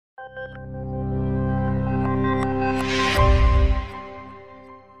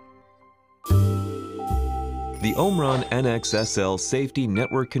The Omron NXSL Safety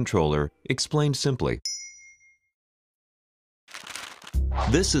Network Controller, explained simply.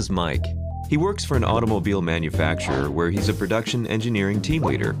 This is Mike. He works for an automobile manufacturer where he's a production engineering team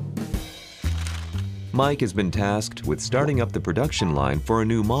leader. Mike has been tasked with starting up the production line for a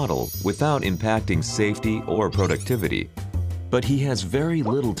new model without impacting safety or productivity. But he has very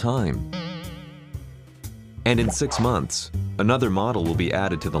little time. And in 6 months, another model will be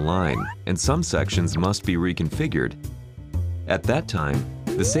added to the line, and some sections must be reconfigured. At that time,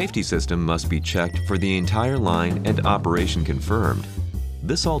 the safety system must be checked for the entire line and operation confirmed.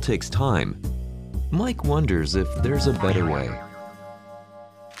 This all takes time. Mike wonders if there's a better way.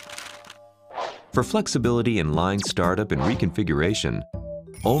 For flexibility in line startup and reconfiguration,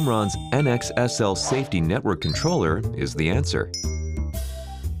 Omron's NXSL Safety Network Controller is the answer.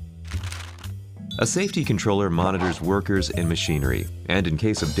 A safety controller monitors workers and machinery, and in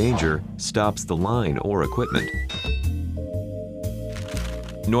case of danger, stops the line or equipment.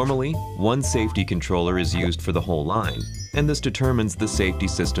 Normally, one safety controller is used for the whole line, and this determines the safety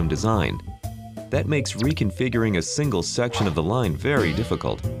system design. That makes reconfiguring a single section of the line very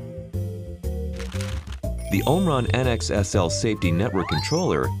difficult. The Omron NXSL Safety Network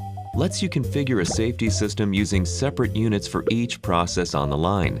Controller lets you configure a safety system using separate units for each process on the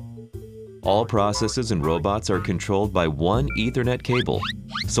line. All processes and robots are controlled by one Ethernet cable,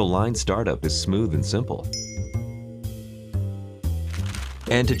 so line startup is smooth and simple.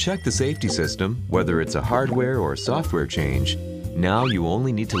 And to check the safety system, whether it's a hardware or software change, now you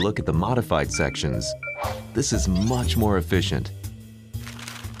only need to look at the modified sections. This is much more efficient.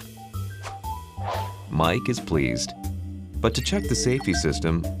 Mike is pleased. But to check the safety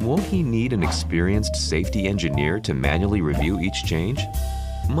system, won't he need an experienced safety engineer to manually review each change?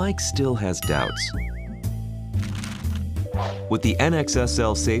 Mike still has doubts. With the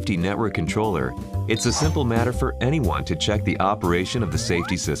NXSL Safety Network Controller, it's a simple matter for anyone to check the operation of the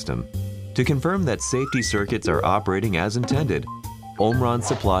safety system. To confirm that safety circuits are operating as intended, Omron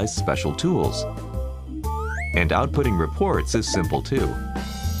supplies special tools. And outputting reports is simple too.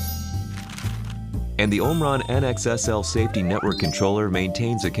 And the Omron NXSL Safety Network Controller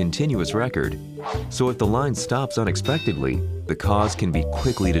maintains a continuous record, so if the line stops unexpectedly, the cause can be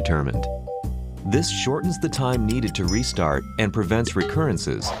quickly determined. This shortens the time needed to restart and prevents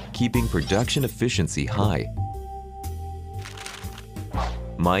recurrences, keeping production efficiency high.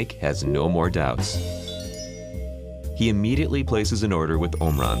 Mike has no more doubts. He immediately places an order with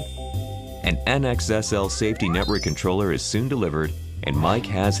Omron. An NXSL Safety Network Controller is soon delivered, and Mike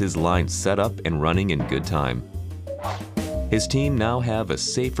has his line set up and running in good time. His team now have a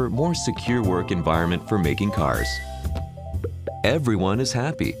safer, more secure work environment for making cars. Everyone is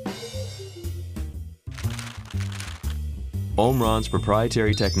happy. Omron's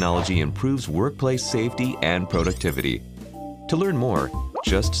proprietary technology improves workplace safety and productivity. To learn more,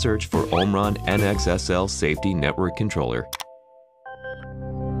 just search for Omron NXSL Safety Network Controller.